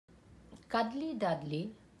Cuddly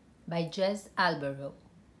Dudley by Jez Alborough.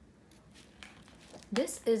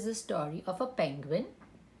 This is the story of a penguin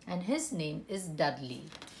and his name is Dudley.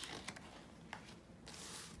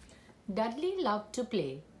 Dudley loved to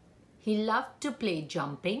play. He loved to play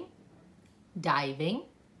jumping, diving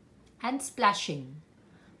and splashing.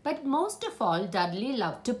 But most of all, Dudley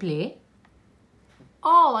loved to play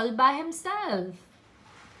all by himself.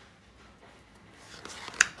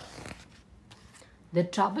 The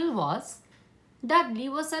trouble was, Dudley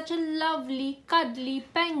was such a lovely, cuddly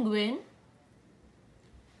penguin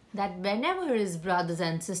that whenever his brothers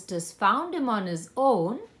and sisters found him on his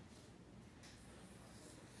own,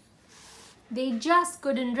 they just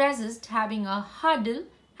couldn't resist having a huddle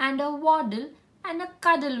and a waddle and a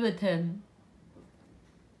cuddle with him.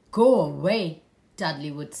 "Go away,"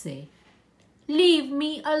 Dudley would say. "Leave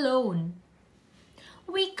me alone."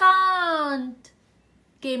 "We can't,"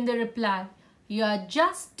 came the reply. "You're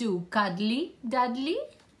just too cuddly, Dudley."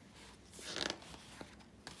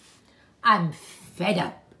 "I'm fed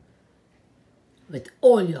up with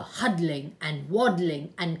all your huddling and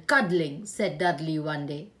waddling and cuddling," said Dudley one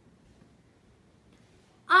day.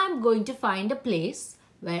 "I'm going to find a place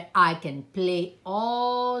where I can play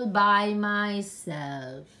all by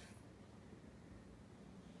myself."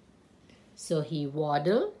 So he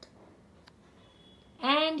waddled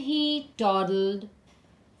and he toddled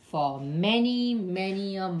for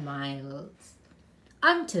many a miles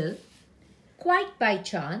until, quite by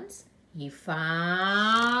chance, he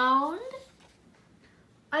found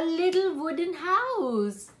a little wooden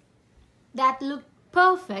house that looked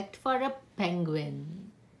perfect for a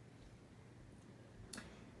penguin.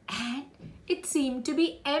 And it seemed to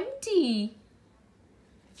be empty.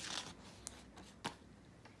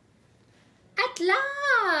 "At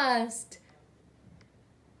last!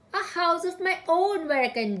 A house of my own where I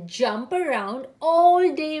can jump around all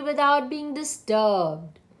day without being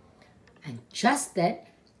disturbed." And just then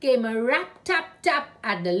came a rap tap tap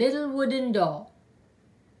at the little wooden door.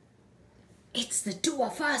 "It's the two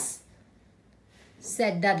of us,"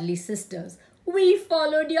 said Dudley's sisters. "We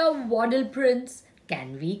followed your waddle prints. Can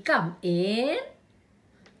we come in?"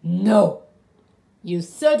 "No, you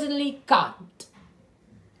certainly can't,"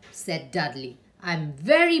 said Dudley. "I'm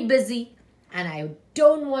very busy and I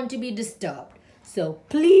don't want to be disturbed. So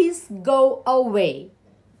please go away."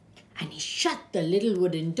 And he shut the little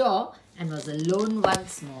wooden door and was alone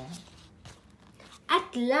once more. "At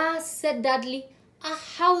last," said Dudley, "a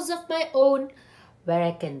house of my own where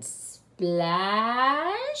I can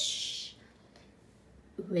splash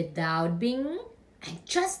without being..." And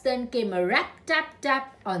just then came a rap tap tap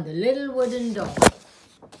on the little wooden door.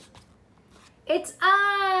 "It's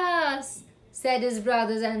us," said his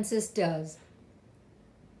brothers and sisters.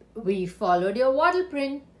 "We followed your waddle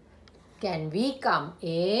print. Can we come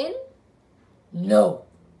in?" "No,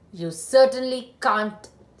 you certainly can't,"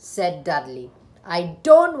 said Dudley. "I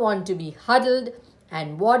don't want to be huddled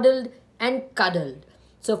and waddled and cuddled.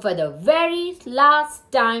 So for the very last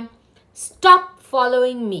time, stop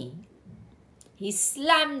following me." He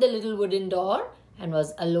slammed the little wooden door and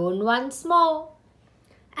was alone once more.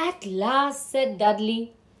 "At last," said Dudley,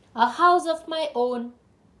 "a house of my own."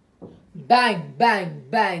 Bang, bang,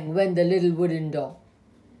 bang went the little wooden door.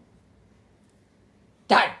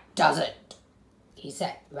 "That does it," he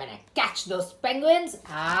said. "When I catch those penguins,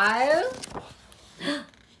 I'll..."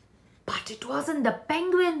 But it wasn't the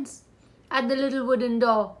penguins at the little wooden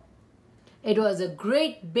door. It was a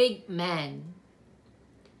great big man.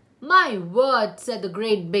 "My word," said the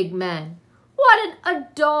great big man. "What an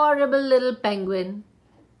adorable little penguin.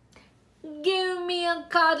 Give me a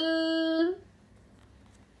cuddle."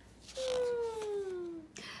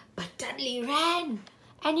 But Dudley ran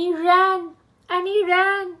and he ran and he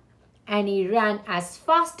ran and he ran as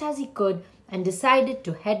fast as he could and decided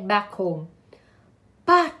to head back home.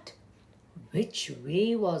 But which way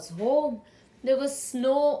was home? There was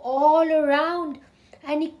snow all around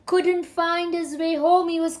and he couldn't find his way home.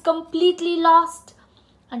 He was completely lost.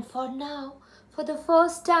 And for now, for the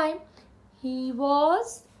first time, he was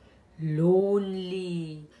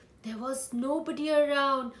lonely. There was nobody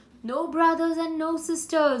around. No brothers and no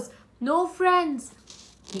sisters, no friends.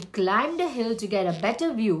 He climbed a hill to get a better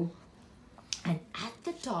view, and at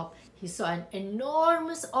the top he saw an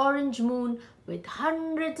enormous orange moon with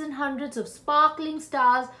hundreds and hundreds of sparkling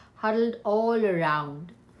stars huddled all around.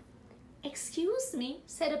 "Excuse me,"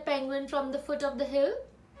 said a penguin from the foot of the hill.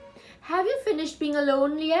 "Have you finished being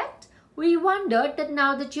alone yet? We wondered that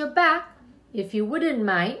now that you're back, if you wouldn't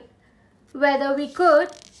mind, whether we could.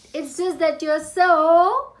 It's just that you're so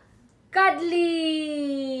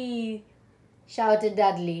cuddly," shouted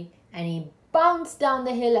Dudley, and he bounced down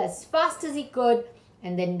the hill as fast as he could,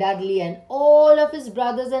 and then Dudley and all of his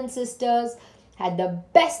brothers and sisters had the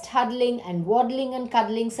best huddling and waddling and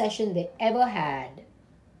cuddling session they ever had.